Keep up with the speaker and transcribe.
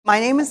My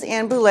name is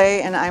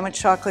Boulley and I'm a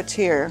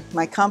chocolatier.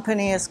 My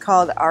company is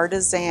called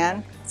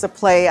Artisan. It's a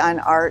play on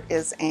art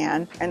is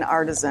and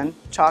artisan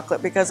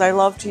chocolate because I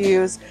love to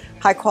use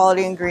high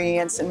quality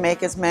ingredients and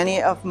make as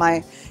many of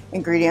my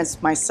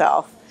ingredients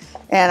myself.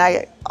 And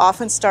I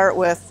often start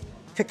with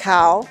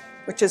cacao,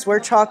 which is where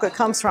chocolate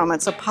comes from.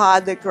 It's a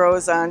pod that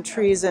grows on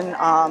trees in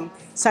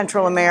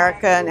Central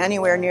America and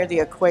anywhere near the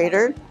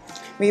equator.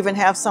 We even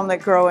have some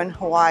that grow in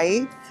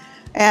Hawaii.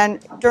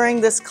 And during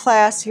this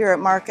class here at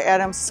Marc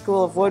Adams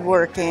School of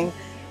Woodworking,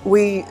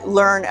 we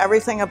learn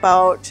everything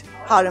about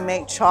how to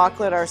make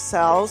chocolate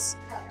ourselves.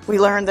 We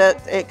learn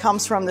that it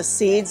comes from the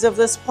seeds of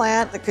this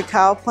plant, the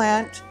cacao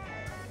plant.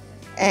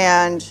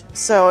 And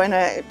so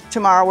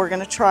tomorrow we're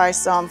going to try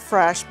some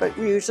fresh, but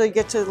we usually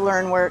get to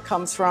learn where it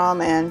comes from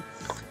and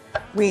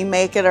we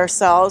make it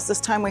ourselves.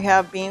 This time we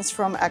have beans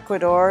from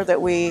Ecuador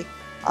that we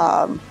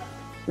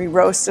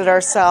roasted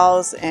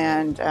ourselves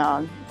and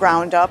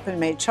ground up and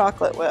made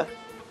chocolate with.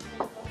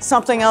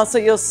 Something else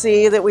that you'll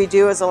see that we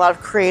do is a lot of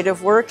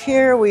creative work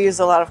here. We use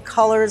a lot of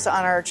colors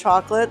on our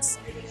chocolates,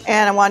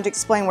 and I wanted to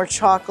explain where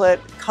chocolate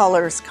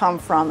colors come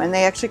from, and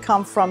they actually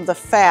come from the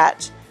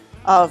fat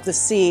of the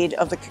seed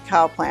of the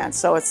cacao plant.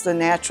 So it's the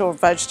natural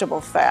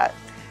vegetable fat,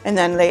 and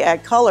then they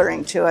add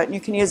coloring to it, and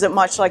you can use it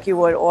much like you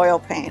would oil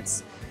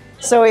paints.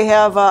 So we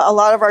have a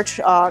lot of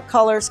our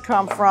colors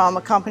come from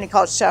a company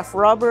called Chef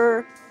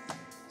Rubber.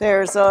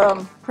 There's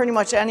pretty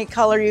much any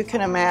color you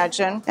can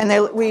imagine,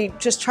 and we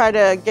just try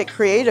to get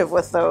creative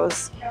with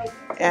those.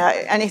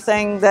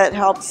 Anything that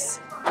helps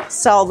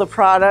sell the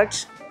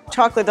product.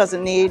 Chocolate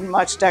doesn't need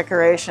much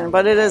decoration,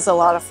 but it is a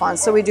lot of fun,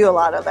 so we do a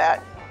lot of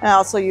that. And I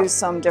also use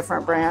some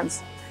different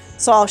brands.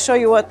 So I'll show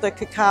you what the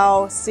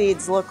cacao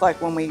seeds look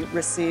like when we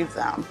receive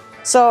them.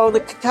 So the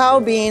cacao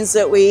beans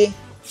that we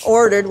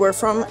ordered were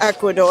from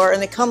Ecuador,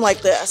 and they come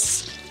like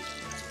this.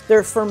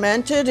 They're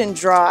fermented and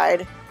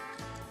dried.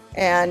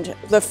 And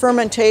the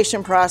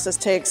fermentation process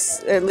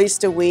takes at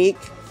least a week,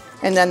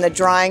 and then the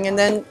drying, and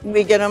then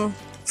we get them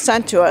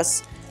sent to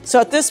us. So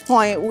at this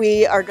point,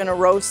 we are going to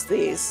roast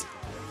these.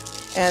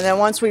 And then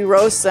once we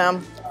roast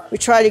them, we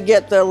try to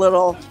get the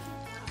little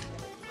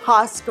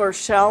husk or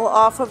shell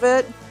off of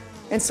it.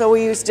 And so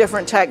we use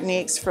different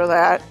techniques for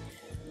that.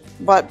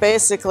 But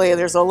basically,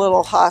 there's a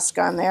little husk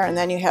on there, and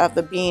then you have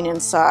the bean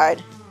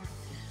inside.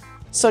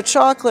 So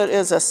chocolate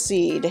is a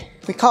seed.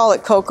 We call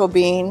it cocoa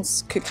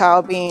beans,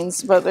 cacao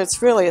beans, but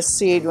it's really a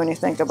seed when you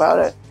think about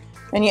it.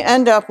 And you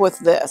end up with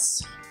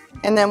this.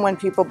 And then when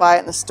people buy it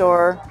in the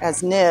store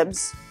as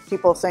nibs,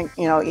 people think,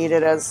 eat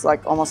it as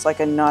almost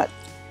like a nut.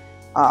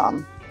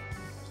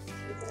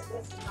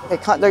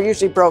 They're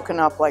usually broken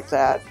up like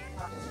that.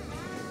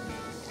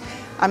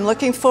 I'm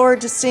looking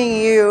forward to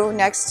seeing you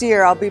next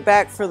year. I'll be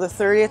back for the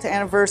 30th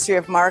anniversary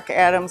of Marc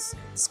Adams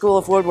School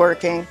of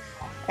Woodworking.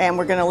 And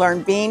we're going to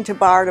learn bean to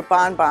bar to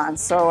bonbon.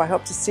 So I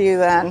hope to see you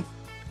then.